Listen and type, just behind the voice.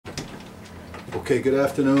Okay, good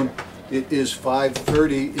afternoon. It is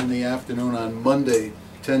 5:30 in the afternoon on Monday,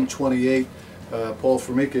 10/28. Paul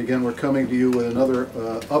Formica again. We're coming to you with another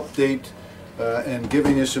update and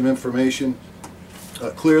giving you some information.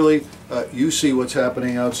 Clearly, you see what's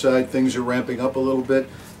happening outside. Things are ramping up a little bit.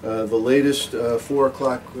 The latest 4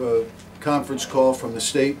 o'clock conference call from the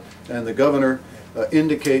state and the governor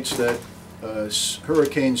indicates that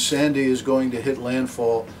Hurricane Sandy is going to hit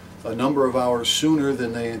landfall a number of hours sooner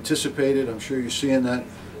than they anticipated. I'm sure you're seeing that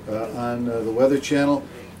on the Weather Channel.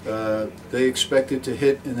 They expect it to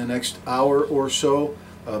hit in the next hour or so,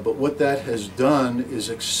 but what that has done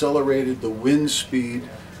is accelerated the wind speed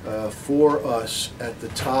for us at the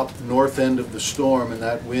top north end of the storm, and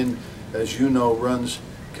that wind, as you know, runs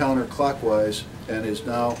counterclockwise and is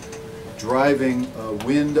now driving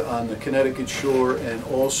wind on the Connecticut shore and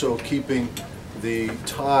also keeping the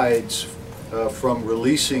tides from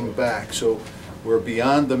releasing back. So we're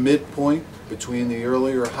beyond the midpoint between the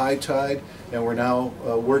earlier high tide, and we're now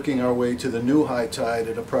working our way to the new high tide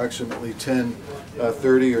at approximately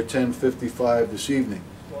 10:30 or 10:55 this evening.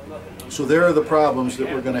 So there are the problems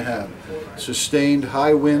that we're going to have. Sustained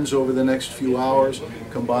high winds over the next few hours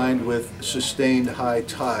combined with sustained high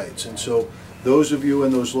tides. And so those of you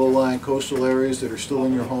in those low-lying coastal areas that are still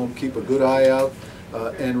in your home, keep a good eye out.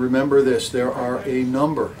 And remember this, there are a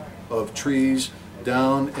number of trees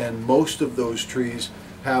down, and most of those trees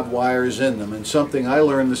have wires in them. And something I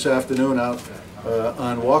learned this afternoon out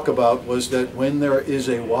on walkabout was that when there is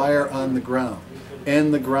a wire on the ground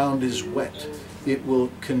and the ground is wet, it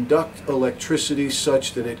will conduct electricity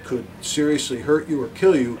such that it could seriously hurt you or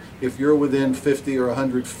kill you if you're within 50 or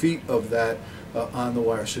 100 feet of that on the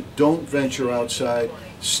wire. So don't venture outside.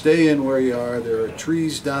 Stay in where you are. There are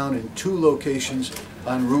trees down in 2 locations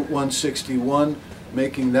on Route 161,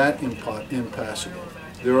 making that impassable.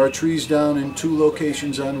 There are trees down in 2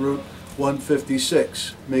 locations on Route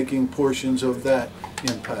 156, making portions of that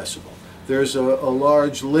impassable. There's a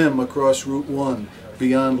large limb across Route 1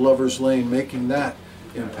 beyond Lover's Lane, making that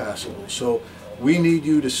impassable. So we need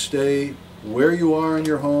you to stay where you are in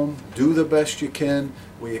your home, do the best you can.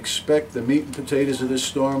 We expect the meat and potatoes of this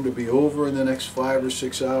storm to be over in the next 5 or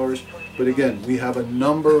 6 hours. But again, we have a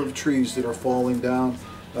number of trees that are falling down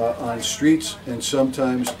on streets and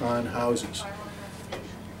sometimes on houses.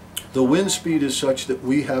 The wind speed is such that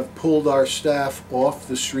we have pulled our staff off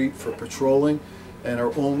the street for patrolling and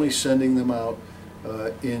are only sending them out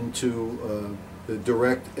into the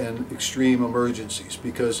direct and extreme emergencies,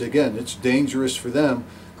 because again, it's dangerous for them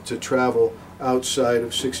to travel outside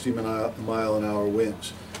of 60-mile-an-hour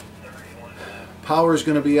winds. Power is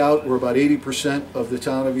going to be out. We're about 80% of the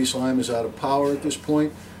town of East Lyme is out of power at this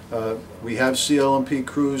point. We have CLMP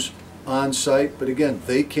crews on site, but again,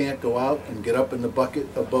 they can't go out and get up in the bucket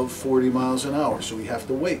above 40 miles an hour, so we have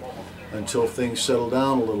to wait until things settle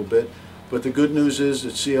down a little bit. But the good news is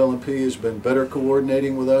that CLMP has been better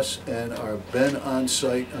coordinating with us and are been on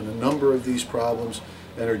site on a number of these problems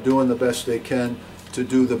and are doing the best they can to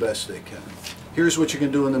do the best they can. Here's what you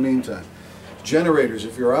can do in the meantime. Generators,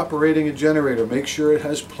 if you're operating a generator, make sure it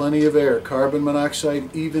has plenty of air. Carbon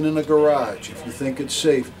monoxide, even in a garage, if you think it's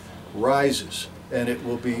safe, rises, and it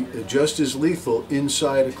will be just as lethal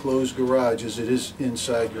inside a closed garage as it is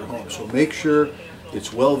inside your home. So make sure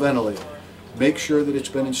it's well ventilated. Make sure that it's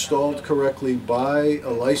been installed correctly by a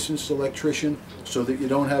licensed electrician so that you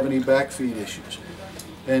don't have any backfeed issues.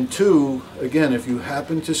 And 2, again, if you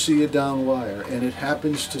happen to see a down wire and it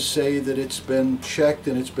happens to say that it's been checked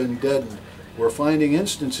and it's been deadened, we're finding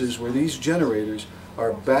instances where these generators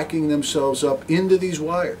are backing themselves up into these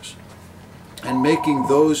wires and making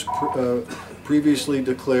those previously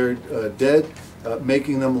declared dead,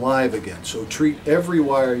 making them live again. So treat every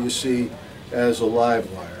wire you see as a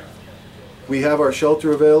live wire. We have our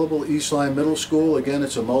shelter available, East Lyme Middle School. Again,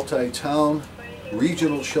 it's a multi-town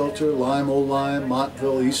regional shelter, Lyme, Old Lyme,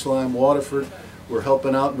 Montville, East Lyme, Waterford. We're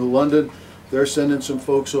helping out New London. They're sending some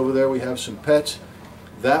folks over there. We have some pets.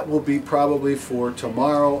 That will be probably for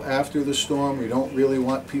tomorrow after the storm. We don't really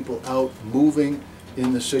want people out moving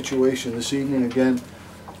in the situation this evening. Again,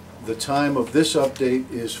 the time of this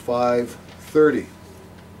update is 5:30.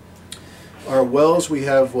 Our wells, we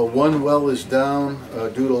have 1 well is down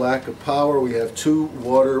due to lack of power. We have 2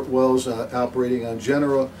 water wells operating on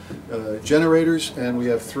generators, and we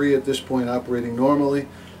have 3 at this point operating normally.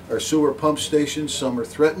 Our sewer pump stations, some are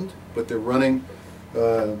threatened, but they're running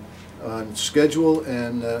on schedule,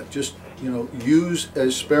 and just use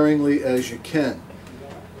as sparingly as you can.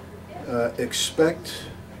 Expect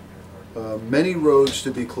many roads to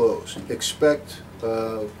be closed. Expect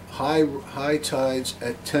high tides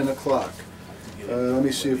at 10 o'clock. Let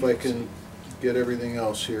me see if I can get everything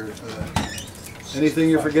else here. Anything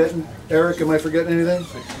you're forgetting? Eric, am I forgetting anything?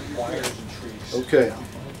 Okay.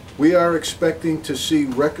 We are expecting to see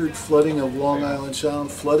record flooding of Long Island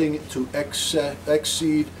Sound, flooding to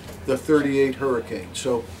exceed the 38 hurricane.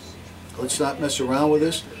 So let's not mess around with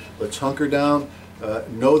this. Let's hunker down.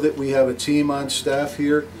 Know that we have a team on staff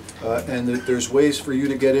here, and that there's ways for you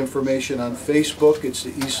to get information on Facebook. It's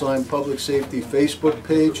the East Lyme Public Safety Facebook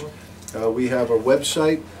page. We have a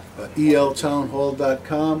website,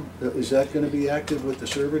 eltownhall.com. Is that going to be active with the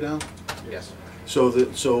server down? Yes. So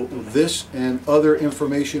this and other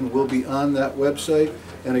information will be on that website.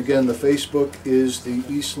 And again, the Facebook is the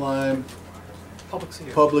East Lyme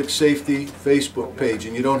Public Safety Facebook page.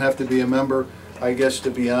 And you don't have to be a member, I guess,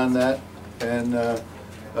 to be on that. And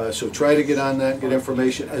so try to get on that, get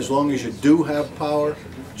information. As long as you do have power,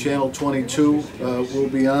 Channel 22 will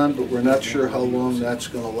be on, but we're not sure how long that's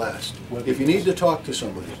going to last. If you need to talk to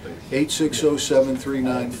somebody,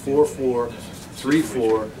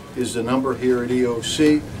 860-739-4434 is the number here at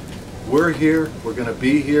EOC. We're here, we're going to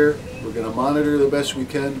be here, we're going to monitor the best we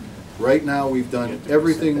can. Right now we've done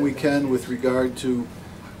everything we can with regard to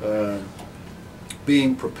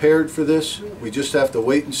being prepared for this. We just have to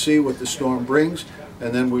wait and see what the storm brings,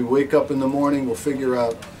 and then we wake up in the morning, we'll figure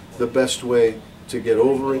out the best way to get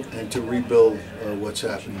over it and to rebuild what's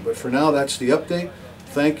happening. But for now, that's the update.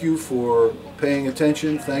 Thank you for paying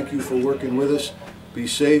attention. Thank you for working with us. Be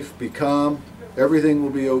safe, be calm. Everything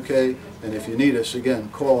will be okay. And if you need us, again,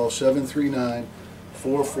 call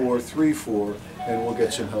 739-4434 and we'll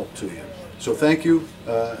get some help to you. So thank you.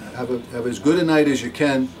 Have as good a night as you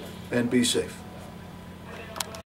can and be safe.